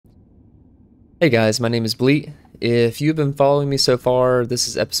Hey guys, my name is Bleat. If you've been following me so far, this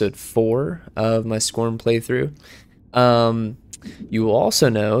is episode 4 of my Scorn playthrough. You will also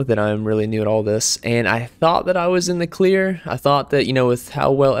know that I'm really new at all this, and I thought that I was in the clear. I thought that, with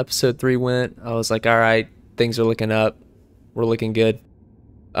how well episode 3 went, I was like, alright, things are looking up. We're looking good.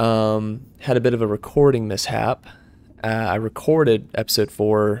 Had a bit of a recording mishap. I recorded episode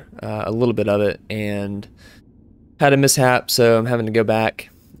 4, a little bit of it, and had a mishap, so I'm having to go back.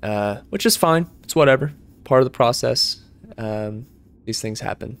 Which is fine. It's whatever. Part of the process. These things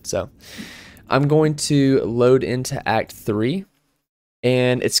happen. So I'm going to load into Act 3,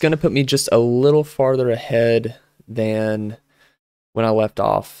 and it's going to put me just a little farther ahead than when I left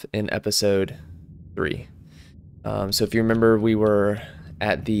off in episode 3. So if you remember, we were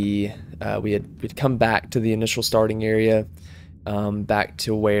at the we'd come back to the initial starting area, back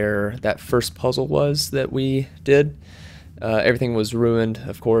to where that first puzzle was that we did. Everything was ruined,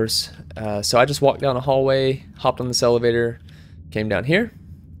 of course. So I just walked down a hallway, hopped on this elevator, came down here,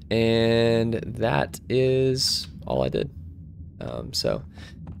 and that is all I did. So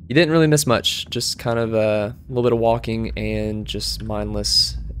you didn't really miss much, just kind of a little bit of walking and just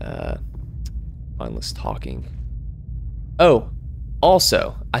mindless talking. Oh,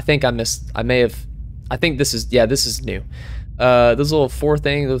 also, I think this is new. Those little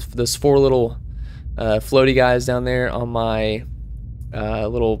those four little floaty guys down there on my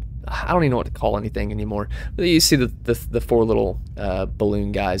little, I don't even know what to call anything anymore. But you see the four little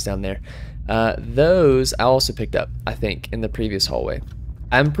balloon guys down there. Those I also picked up, I think, in the previous hallway.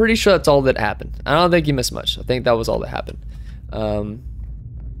 I'm pretty sure that's all that happened. I don't think you missed much. I think that was all that happened. Oh,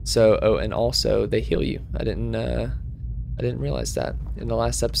 and also they heal you. I didn't realize that. In the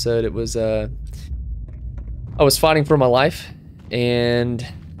last episode, it was I was fighting for my life and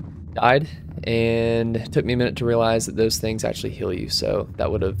died. And it took me a minute to realize that those things actually heal you, so that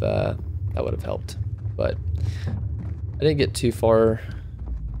would have helped. But I didn't get too far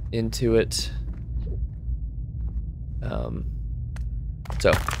into it.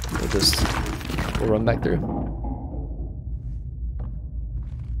 So we'll run back through.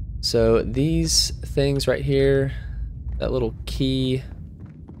 So these things right here, that little key.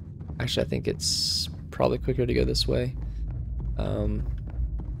 Actually, I think it's probably quicker to go this way.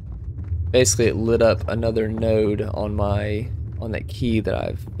 Basically, it lit up another node on that key that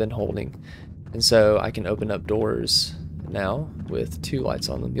I've been holding, and so I can open up doors now with 2 lights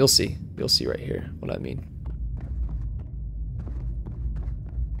on them. You'll see right here what I mean.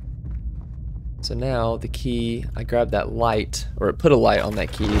 So now the key, I grabbed that light, or it put a light on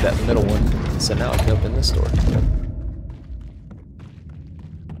that key, that middle one. So now I can open this door.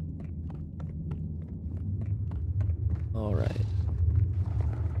 All right.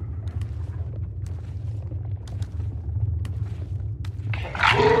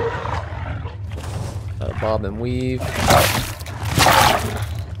 Bob and weave.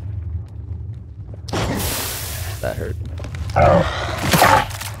 That hurt.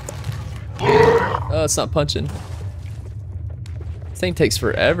 Oh, it's not punching. This thing takes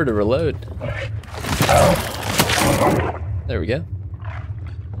forever to reload. There we go.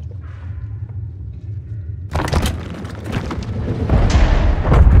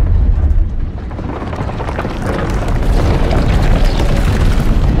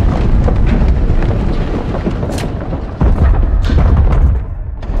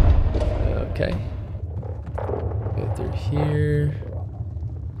 Here.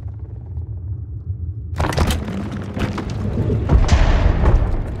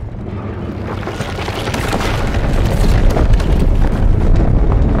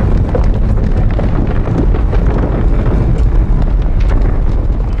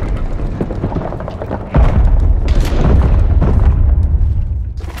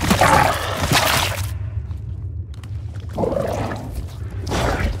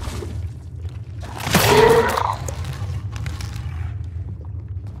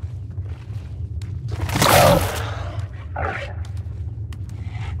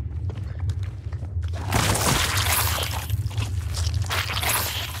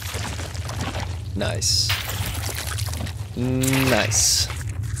 Nice. Nice.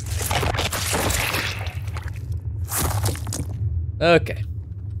 Okay.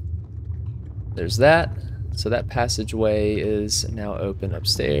 There's that. So that passageway is now open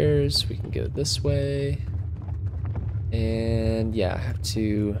upstairs. We can go this way. And yeah, I have to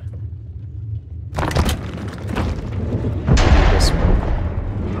do this one.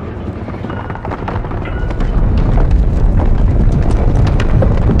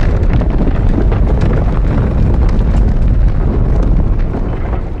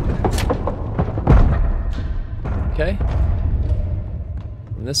 Okay.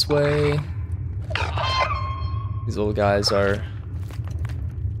 And this way. These little guys are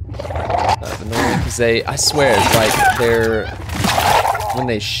annoying because I swear, like when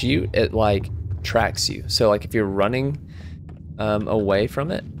they shoot, it like tracks you. So like if you're running away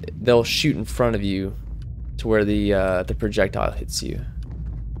from it, they'll shoot in front of you to where the projectile hits you.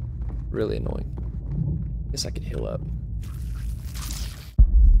 Really annoying. Guess I could heal up.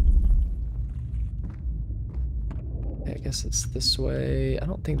 I guess it's this way. I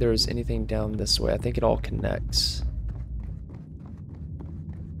don't think there's anything down this way. I think it all connects.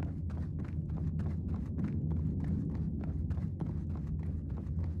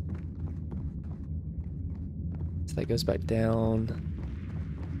 So that goes back down.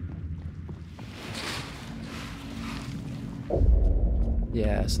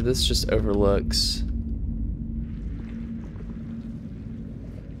 Yeah, so this just overlooks.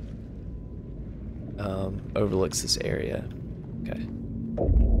 Overlooks this area. Okay.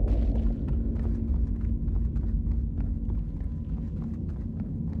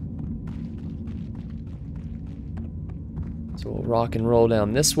 So we'll rock and roll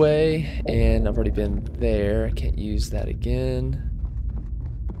down this way, and I've already been there. I can't use that again.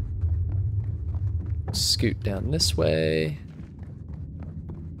 Scoot down this way.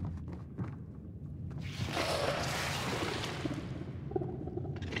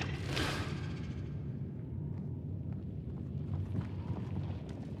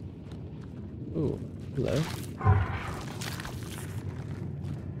 Ooh, hello.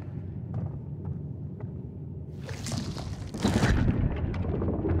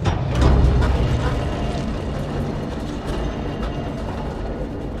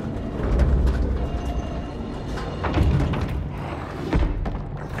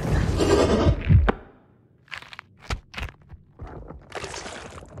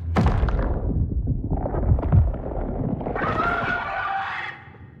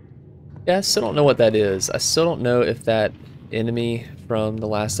 Yeah, I still don't know what that is. I still don't know if that enemy from the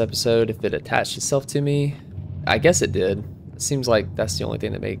last episode, if it attached itself to me. I guess it did. It seems like that's the only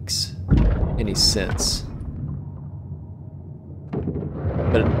thing that makes any sense.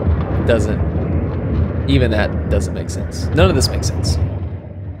 But it doesn't. Even that doesn't make sense. None of this makes sense.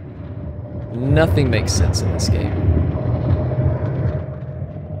 Nothing makes sense in this game.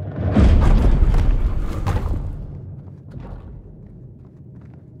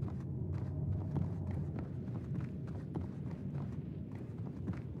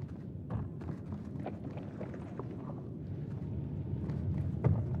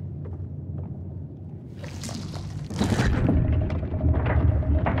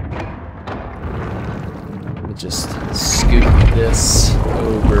 Just scoot this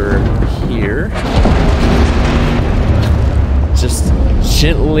over here. Just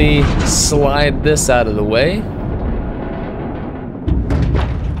gently slide this out of the way.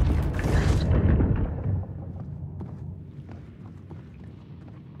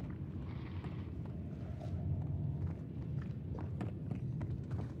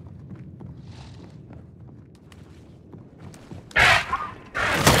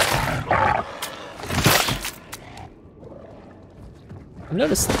 I've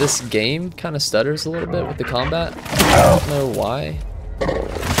noticed that this game kind of stutters a little bit with the combat. I don't know why.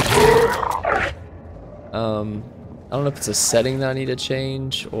 I don't know if it's a setting that I need to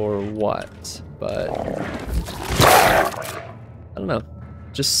change or what, but I don't know.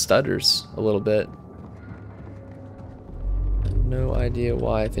 Just stutters a little bit. No idea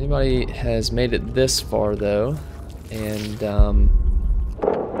why. If anybody has made it this far though, and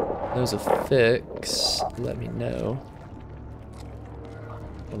knows a fix, let me know.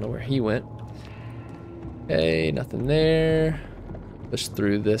 Don't know where he went. Okay, nothing there. Push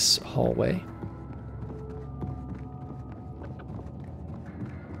through this hallway.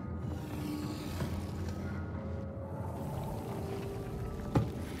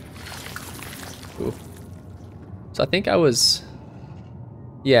 Ooh. So I think I was,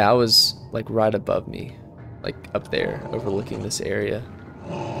 yeah, I was like right above me, like up there, overlooking this area.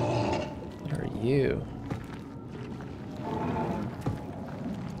 What are you?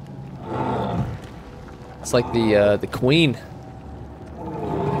 It's like the queen.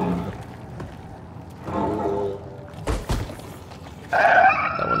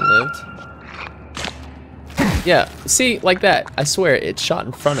 That one lived. Yeah, see, like that. I swear, it shot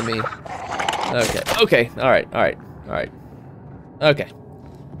in front of me. Okay, okay, alright. Okay,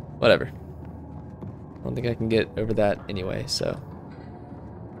 whatever. I don't think I can get over that anyway, so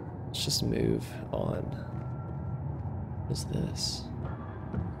let's just move on. What is this?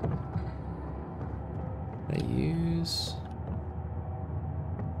 I use.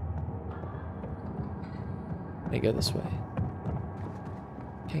 Let me go this way.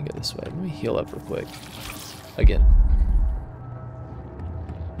 Can't go this way. Let me heal up real quick. Again.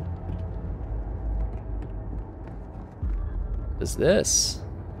 What is this?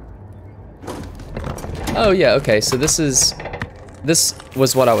 Oh yeah, okay, so this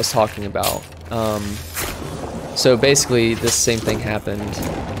was what I was talking about. So basically this same thing happened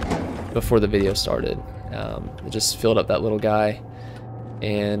before the video started. It just filled up that little guy,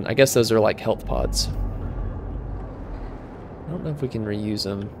 and I guess those are like health pods. I don't know if we can reuse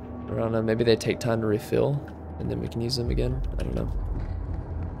them. I don't know, maybe they take time to refill and then we can use them again. I don't know.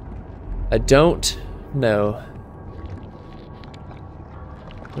 I don't know.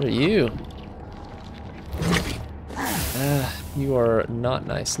 What are you? You are not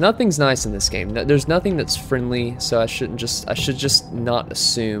nice. Nothing's nice in this game. There's nothing that's friendly, so I should just not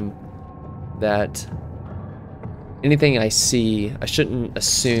assume that anything I see, I shouldn't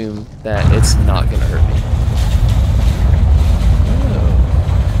assume that it's not gonna hurt me. Oh.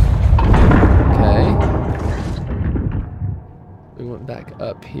 Okay. We went back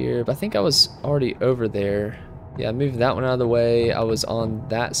up here, but I think I was already over there. Yeah, I moved that one out of the way. I was on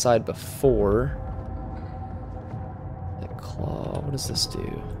that side before. That claw, what does this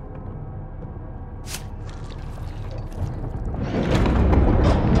do?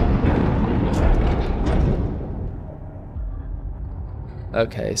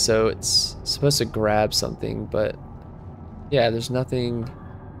 Okay, so it's supposed to grab something, but yeah, there's nothing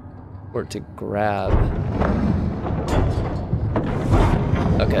for it to grab.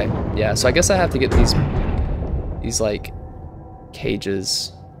 Okay, yeah, so I guess I have to get these like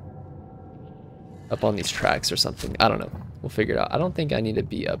cages up on these tracks or something. I don't know. We'll figure it out. I don't think I need to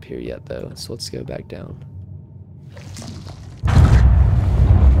be up here yet though, so let's go back down.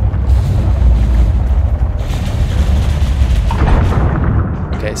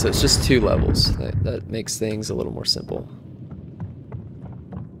 Okay, so it's just 2 levels. That makes things a little more simple.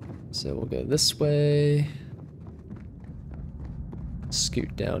 So we'll go this way.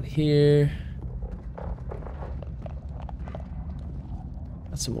 Scoot down here.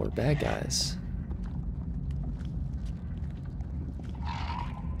 Got some more bad guys.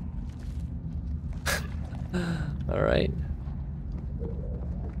 All right.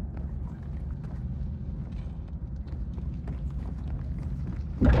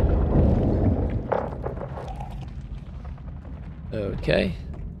 Okay.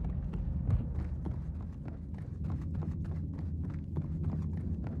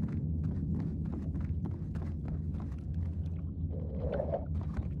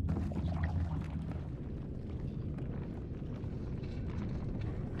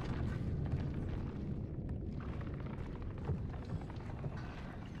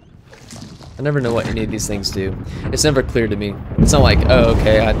 I never know what any of these things do. It's never clear to me. It's not like, oh,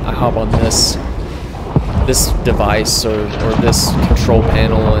 okay, I hop on this device or this control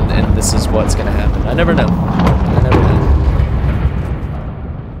panel and this is what's gonna happen. I never know. I never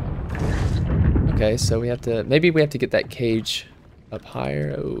know. Okay, so we have to, maybe we have to get that cage up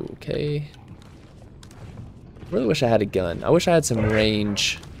higher. Okay. I really wish I had a gun. I wish I had some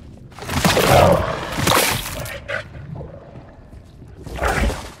range.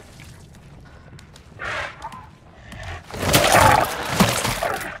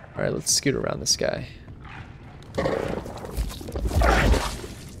 Alright, let's scoot around this guy.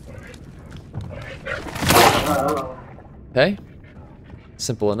 Okay.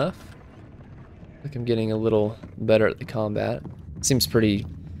 Simple enough. I think I'm getting a little better at the combat. Seems pretty...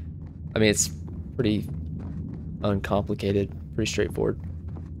 I mean, it's pretty uncomplicated. Pretty straightforward.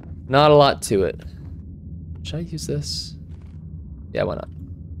 Not a lot to it. Should I use this? Yeah, why not?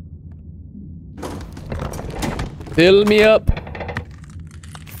 Fill me up!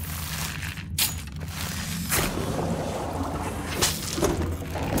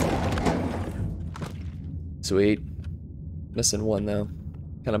 Sweet. Missing one though.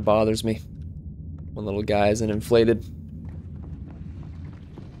 Kind of bothers me. One little guy isn't inflated.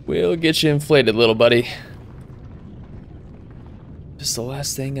 We'll get you inflated, little buddy. Just the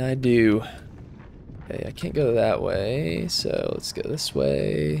last thing I do. Okay, I can't go that way, so let's go this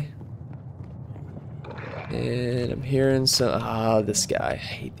way. And I'm hearing some... this guy. I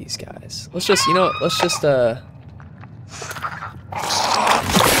hate these guys. Let's just, you know what? Let's just, I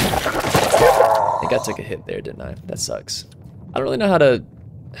think I took a hit there, didn't I? That sucks. I don't really know how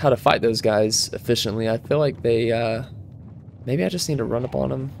to fight those guys efficiently. I feel like they, maybe I just need to run up on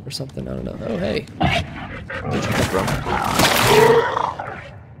them or something. I don't know. Oh, hey. Where'd you come from?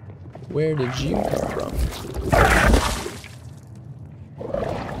 Where did you come from?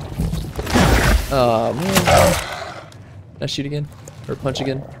 Oh, man. Can I shoot again? Or punch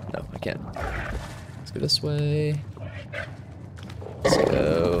again? No, I can't. Let's go this way. Let's go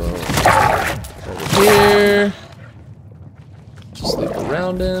go over here. Just loop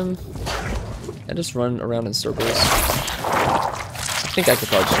around him. And just run around in circles. I think I could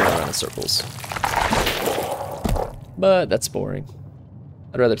probably just run around in circles. But that's boring.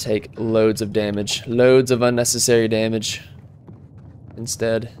 I'd rather take loads of damage. Loads of unnecessary damage.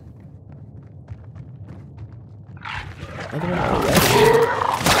 Instead. Another one already.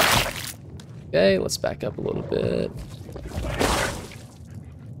 Okay, let's back up a little bit.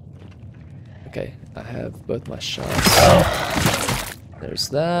 Okay, I have both my shots. There's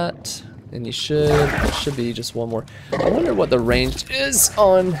that. And you there should be just one more. I wonder what the range is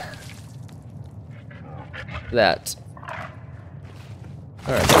on that.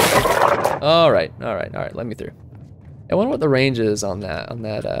 Alright, let me through. I wonder what the range is on that,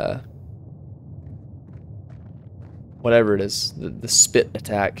 whatever it is, the spit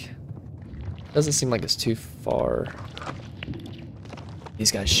attack. Doesn't seem like it's too far.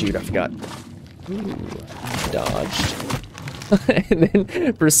 These guys shoot, I forgot. Ooh, dodged. And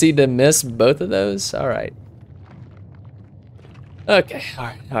then proceed to miss both of those? Alright. Okay,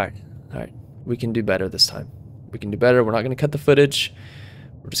 alright. We can do better this time. We can do better. We're not going to cut the footage.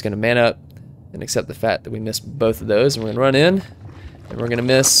 We're just going to man up and accept the fact that we missed both of those. And we're going to run in. And we're going to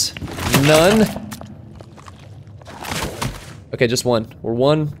miss none. Okay, just one. We're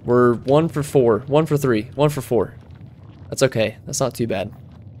one for four. 1 for 3. 1 for 4. That's okay. That's not too bad.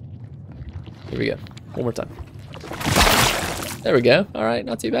 Here we go. One more time. There we go. Alright,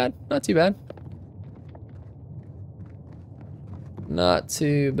 not too bad. Not too bad. Not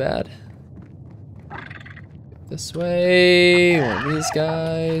too bad. This way. One of these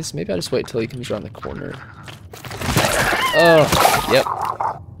guys. Maybe I'll just wait till he comes around the corner. Oh, yep.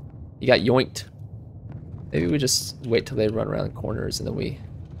 You got yoinked. Maybe we just wait till they run around the corners and then we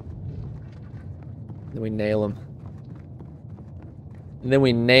nail them. And then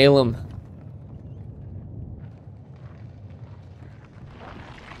we nail them.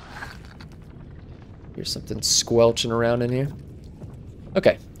 Here's something squelching around in here.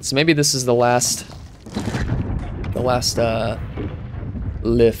 Okay, so maybe this is the last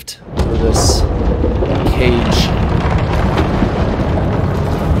lift for this cage.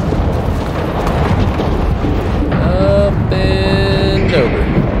 Up and over.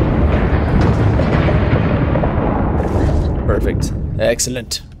 Perfect.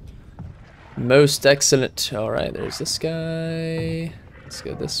 Excellent. Most excellent. All right, there's this guy. Let's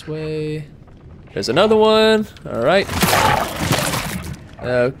go this way. There's another one. All right.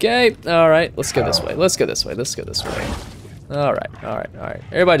 Okay. All right. Let's go this way. Let's go this way. Let's go this way. All right. All right. All right.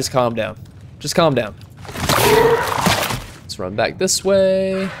 Everybody just calm down. Just calm down. Let's run back this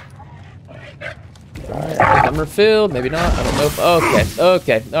way. All right. I'm refilled. Maybe not. I don't know if... Okay.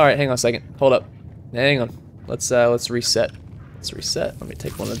 Okay. All right. Hang on a second. Hold up. Hang on. Let's reset. Let's reset. Let me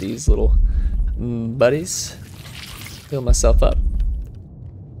take one of these little buddies. Fill myself up.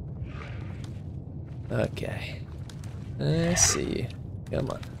 Okay. Let's see. Come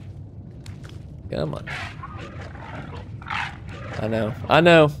on. Come on. I know. I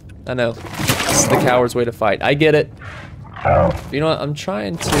know. I know. This is the coward's way to fight. I get it. But you know what? I'm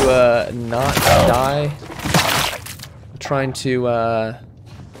trying to not die. I'm trying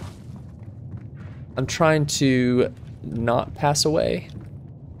to not pass away.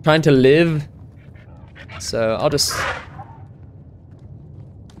 I'm trying to live. So I'll just...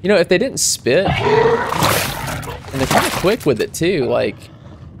 You know, if they didn't spit, and they're kind of quick with it too, like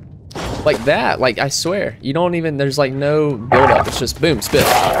that, like I swear, you don't even, there's like no build up, it's just boom, spit.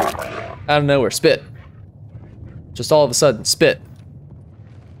 Out of nowhere, spit. Just all of a sudden, spit.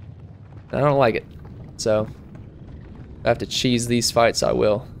 I don't like it. So, if I have to cheese these fights, I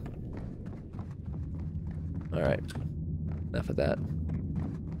will. Alright, enough of that.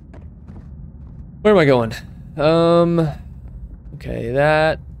 Where am I going? Okay,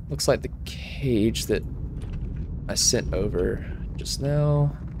 that looks like the cage that I sent over just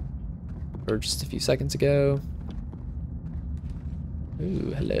now, or just a few seconds ago.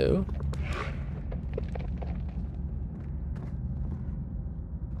 Ooh, hello.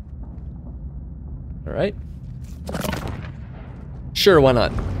 All right. Sure, why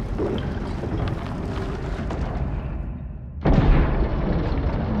not?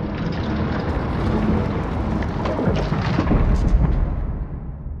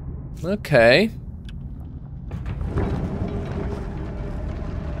 Okay.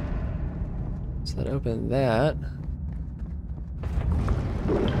 So that opened that.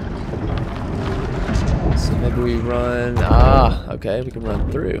 So maybe we run... Ah, okay, we can run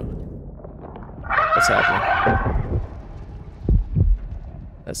through. What's happening?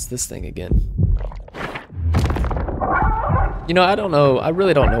 That's this thing again. You know, I don't know. I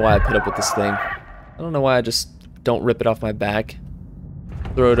really don't know why I put up with this thing. I don't know why I just don't rip it off my back.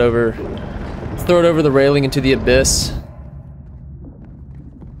 Throw it over the railing into the abyss.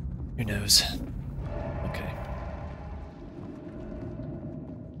 Who knows? Okay.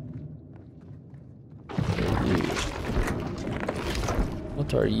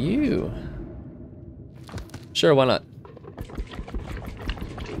 What are you? Sure, why not?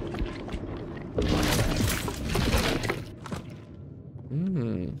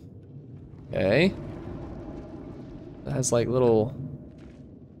 Okay. That has like little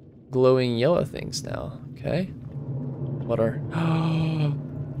glowing yellow things now. Okay. What are...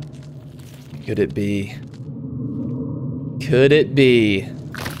 Could it be? Could it be?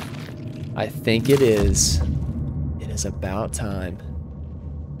 I think it is. It is about time.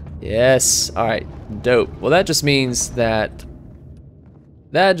 Yes. All right. Dope. Well, that just means that...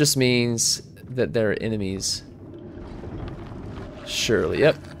 That just means that there are enemies. Surely.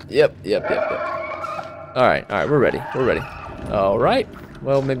 Yep. Yep. All right. We're ready. We're ready. All right.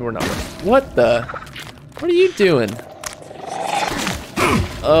 Well, maybe we're not ready. What the? What are you doing?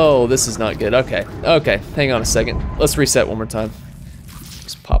 Oh, this is not good. Okay. Okay. Hang on a second. Let's reset one more time.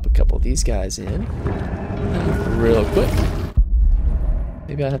 Just pop a couple of these guys in. Real quick.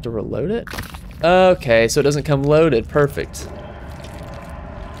 Maybe I have to reload it? Okay, so it doesn't come loaded. Perfect.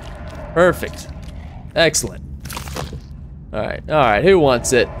 Perfect. Excellent. Alright, who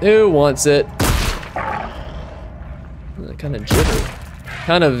wants it? Who wants it? Kind of jittery.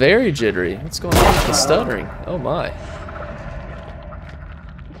 Kind of very jittery. What's going on with the stuttering? Oh my.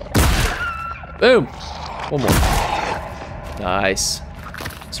 Boom! One more. Nice.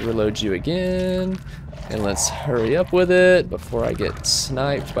 Let's reload you again. And let's hurry up with it before I get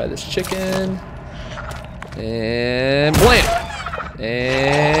sniped by this chicken. And blam!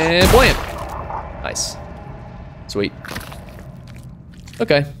 And blam! Nice. Sweet.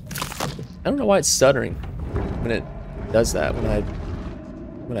 Okay. I don't know why it's stuttering when it does that.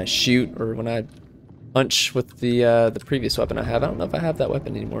 When I shoot or when I punch with the previous weapon I have. I don't know if I have that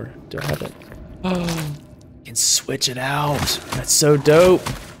weapon anymore. Do I have it? Oh, I can switch it out. That's so dope.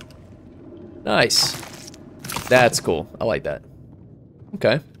 Nice. That's cool. I like that.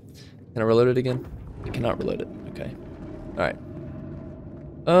 Okay. Can I reload it again? I cannot reload it. Okay. Alright.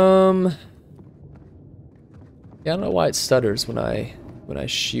 Yeah, I don't know why it stutters when I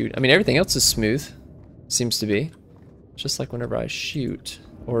shoot. I mean, everything else is smooth. Seems to be. Just like whenever I shoot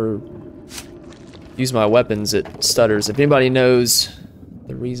or use my weapons, it stutters. If anybody knows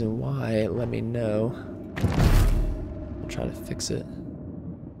the reason why, let me know. I'll try to fix it.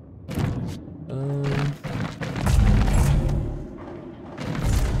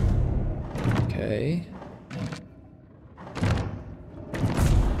 Okay.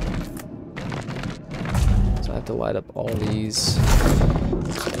 So I have to light up all these.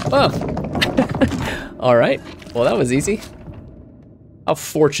 Oh! Alright. Well, that was easy. How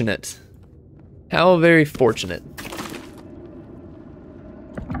fortunate. How very fortunate.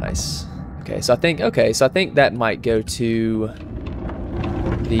 Nice. Okay, so I think that might go to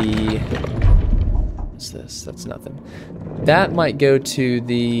the... What's this? That's nothing. That might go to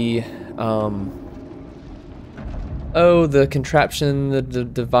the... Oh, the contraption, the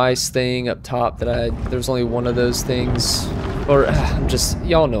device thing up top that there's only one of those things. Or,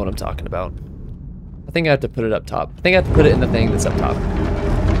 y'all know what I'm talking about. I think I have to put it up top. I think I have to put it in the thing that's up top.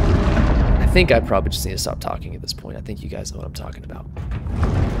 I think I probably just need to stop talking at this point. I think you guys know what I'm talking about.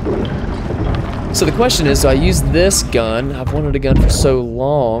 So the question is, do I use this gun? I've wanted a gun for so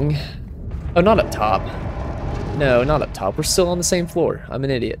long. Oh, not up top. No, not up top. We're still on the same floor. I'm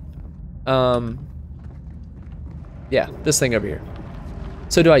an idiot. Yeah, this thing over here.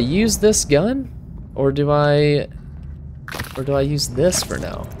 So do I use this gun? Or do I use this for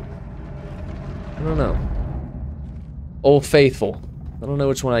now? I don't know. Old Faithful. I don't know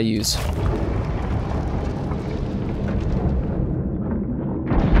which one I use.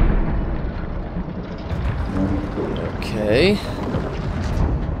 Okay.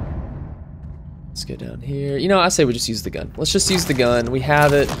 Let's go down here. You know, I say we just use the gun. Let's just use the gun. We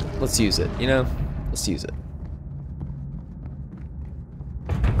have it. Let's use it, you know? Let's use it.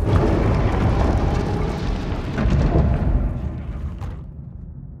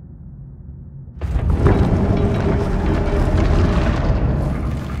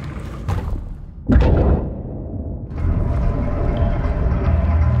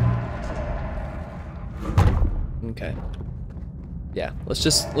 Okay. Yeah, let's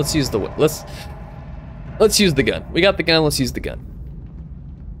use the gun. We got the gun, let's use the gun.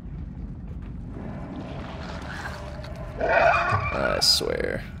 I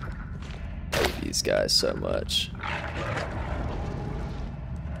swear. I hate these guys so much.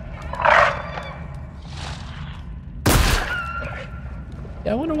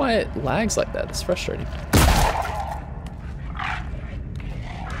 Yeah, I wonder why it lags like that. It's frustrating.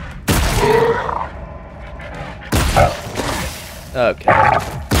 Okay.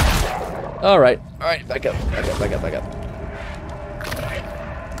 Alright, back up.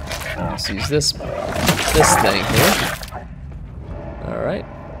 Let's use this thing here. Alright.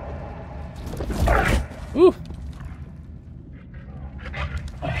 Woo!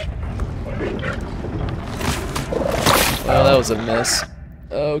 Oh, that was a miss.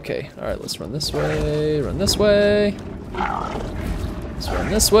 Okay, alright, let's run this way, Let's run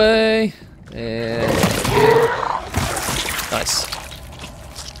this way, and... Nice.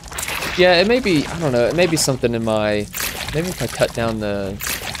 Yeah, it may be, I don't know, it may be something in my... Maybe if I cut down the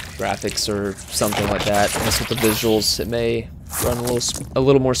graphics or something like that, mess with the visuals, it may run a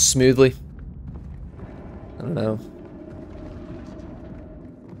little more smoothly. I don't know.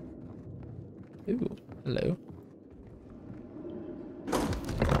 Ooh, hello.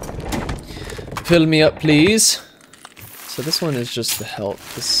 Fill me up, please. So this one is just the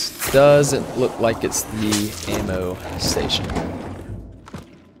health. This doesn't look like it's the ammo station.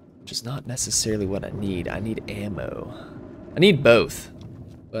 Which is not necessarily what I need. I need ammo. I need both.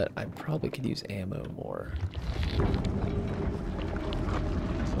 But I probably could use ammo more.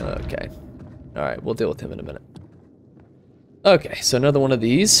 Okay. Alright, we'll deal with him in a minute. Okay, so another one of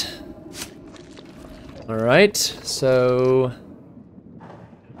these. Alright, so...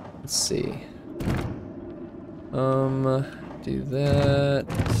 Let's see. Do that.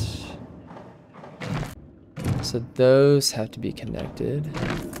 So those have to be connected.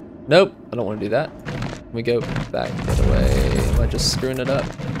 Nope, I don't want to do that. Let me go back the other way. Am I just screwing it up?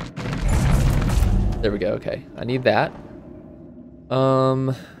 There we go, okay. I need that.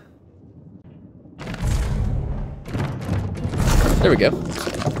 There we go.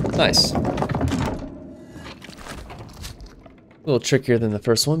 Nice. A little trickier than the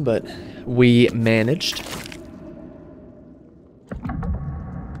first one, but we managed.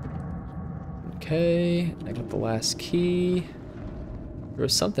 Okay, I got the last key. There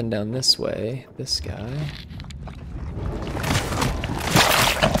was something down this way. This guy.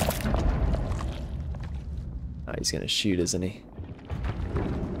 Oh, he's gonna shoot, isn't he?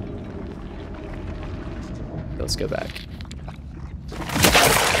 Let's go back.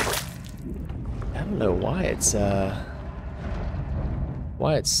 I don't know why it's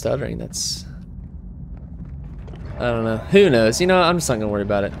stuttering. That's, I don't know. Who knows? You know, I'm just not gonna worry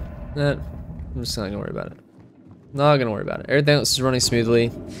about it. I'm just not gonna worry about it. Not gonna worry about it. Everything else is running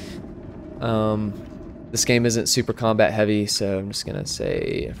smoothly. This game isn't super combat heavy, so I'm just gonna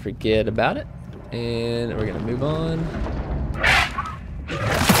say forget about it, and we're gonna move on.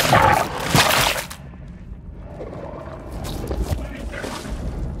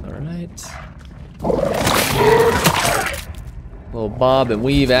 All right. Little bob and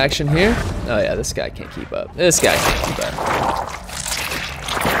weave action here. Oh yeah, this guy can't keep up. This guy can't keep up.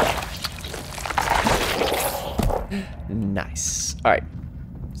 Nice. All right.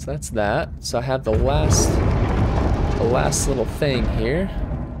 So that's that. So I have the last little thing here.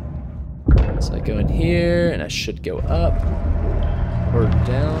 So I go in here, and I should go up or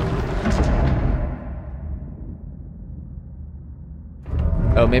down.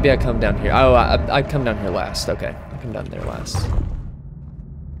 Oh, maybe I come down here. Oh, I come down here last. Okay, I come down there last.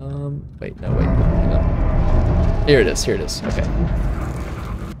 Wait, no, wait, hang on. Here it is. Here it is. Okay.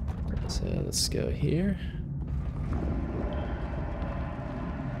 So let's go here.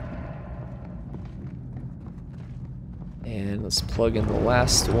 And let's plug in the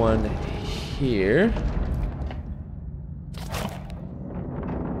last one here.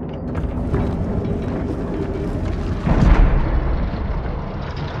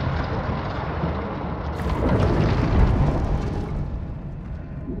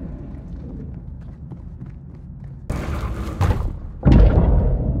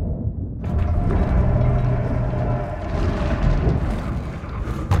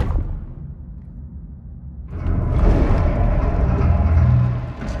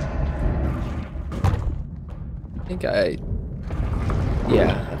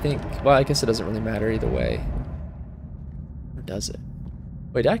 I think, well, I guess it doesn't really matter either way. Or does it?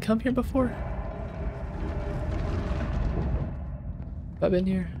 Wait, did I come here before? Have I been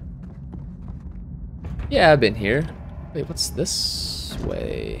here? Yeah, I've been here. Wait, what's this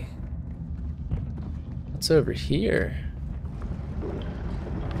way? What's over here?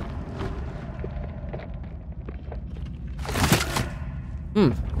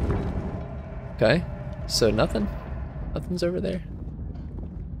 Okay, so nothing? Nothing's over there?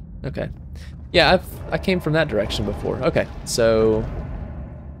 Okay. Yeah, I came from that direction before. Okay, so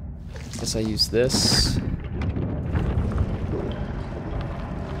I guess I use this.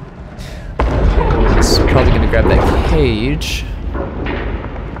 grab that cage.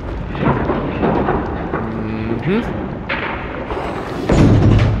 Mm-hmm.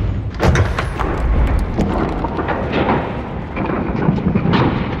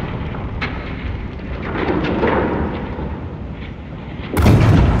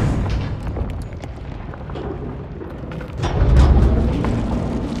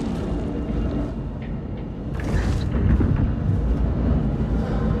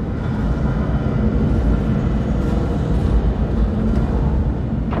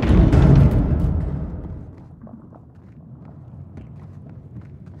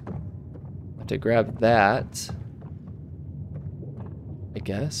 To grab that, I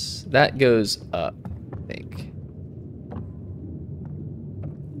guess that goes up, I think.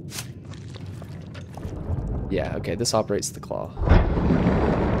 Yeah, okay, this operates the claw.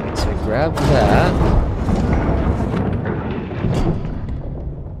 So grab that,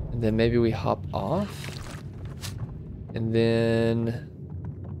 and then maybe we hop off, and then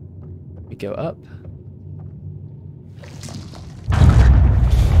we go up.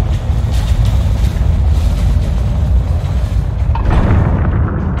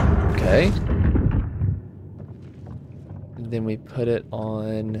 Okay. And then we put it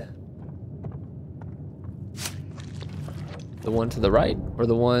on the one to the right, or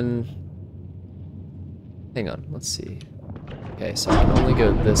the one... Hang on, let's see. Okay, so I can only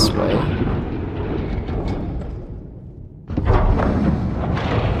go this way.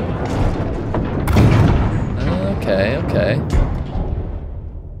 Okay, okay.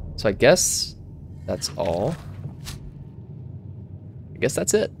 So I guess that's all. I guess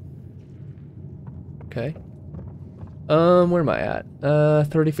that's it. Okay. Where am I at?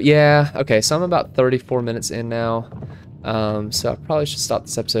 34. Yeah, okay, so I'm about 34 minutes in now. So I probably should stop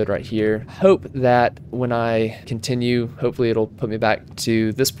this episode right here. Hope that when I continue, hopefully it'll put me back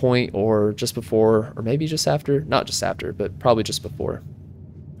to this point or just before, or maybe just after. Not just after, but probably just before.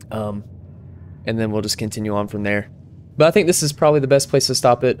 And then we'll just continue on from there. But I think this is probably the best place to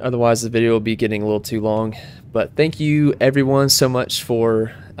stop it. Otherwise, the video will be getting a little too long. But thank you, everyone, so much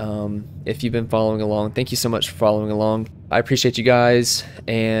for, if you've been following along, thank you so much for following along. I appreciate you guys,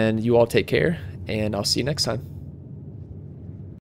 and you all take care, and I'll see you next time.